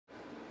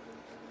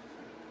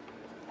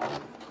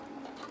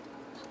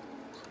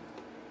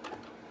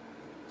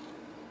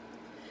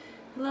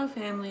Hello,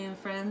 family and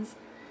friends.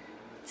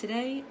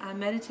 Today I'm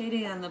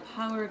meditating on the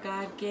power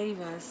God gave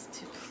us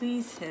to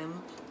please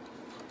Him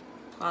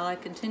while I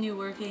continue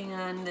working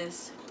on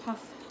this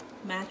puff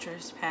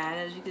mattress pad.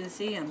 As you can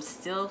see, I'm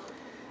still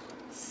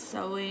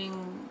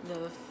sewing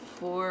the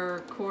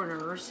four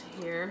corners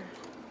here.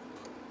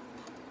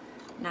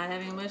 Not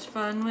having much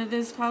fun with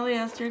this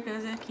polyester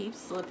because it keeps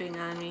slipping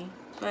on me,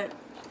 but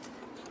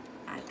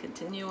I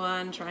continue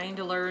on trying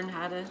to learn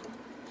how to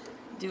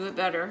do it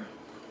better.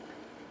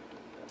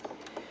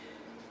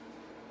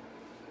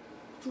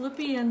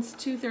 Philippians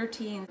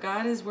 2:13,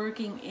 God is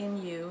working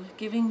in you,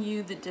 giving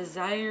you the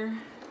desire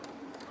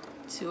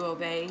to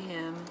obey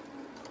Him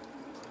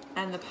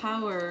and the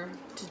power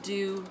to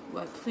do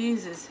what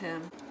pleases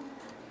Him.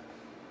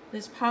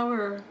 This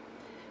power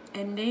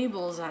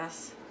enables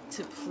us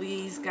to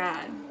please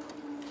God.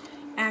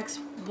 Acts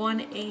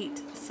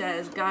 1:8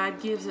 says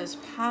God gives us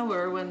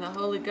power when the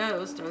Holy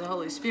Ghost, or the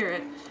Holy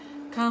Spirit,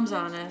 comes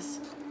on us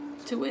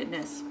to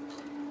witness.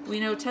 We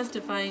know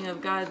testifying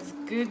of God's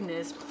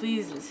goodness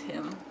pleases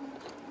Him.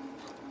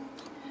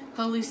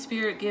 Holy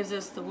Spirit gives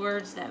us the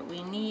words that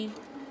we need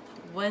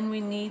when we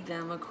need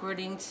them,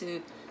 according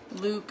to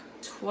Luke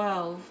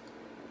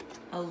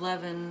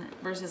 12:11,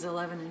 verses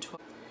 11 and 12.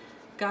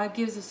 God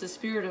gives us a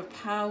spirit of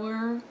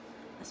power,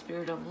 a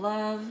spirit of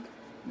love,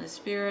 and a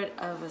spirit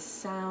of a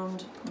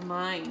sound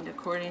mind,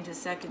 according to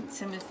 2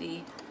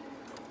 Timothy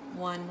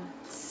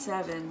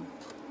 1:7.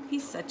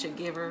 He's such a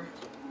giver.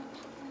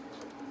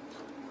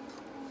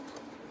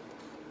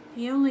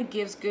 He only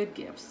gives good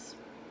gifts.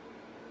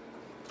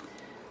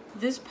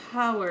 This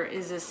power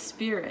is a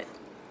spirit,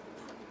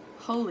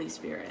 Holy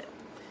Spirit,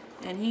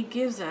 and He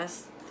gives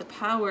us the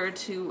power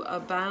to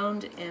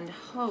abound in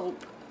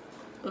hope,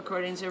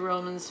 according to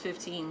Romans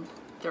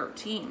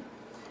 15:13.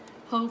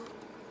 Hope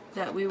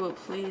that we will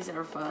please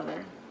our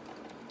Father.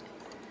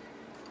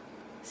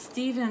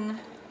 Stephen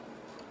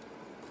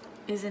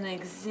is an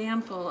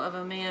example of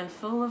a man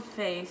full of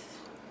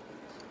faith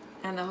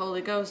and the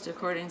Holy Ghost,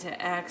 according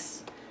to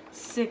Acts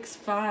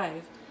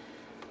 6:5.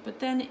 But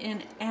then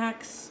in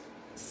Acts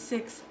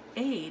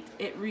 6:8,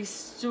 it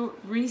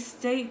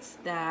restates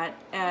that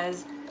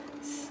as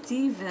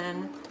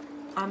Stephen,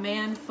 a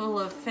man full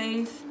of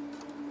faith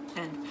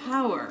and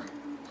power.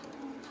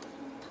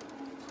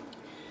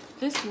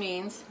 This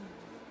means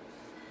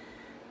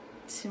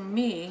to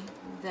me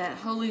that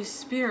Holy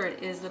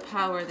Spirit is the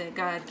power that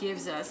God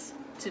gives us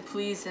to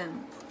please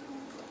Him.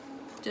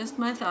 Just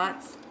my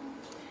thoughts.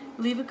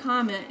 Leave a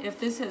comment if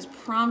this has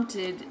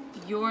prompted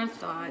your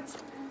thoughts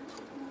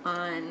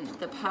on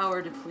the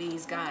power to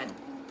please God.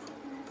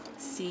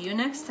 See you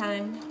next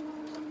time.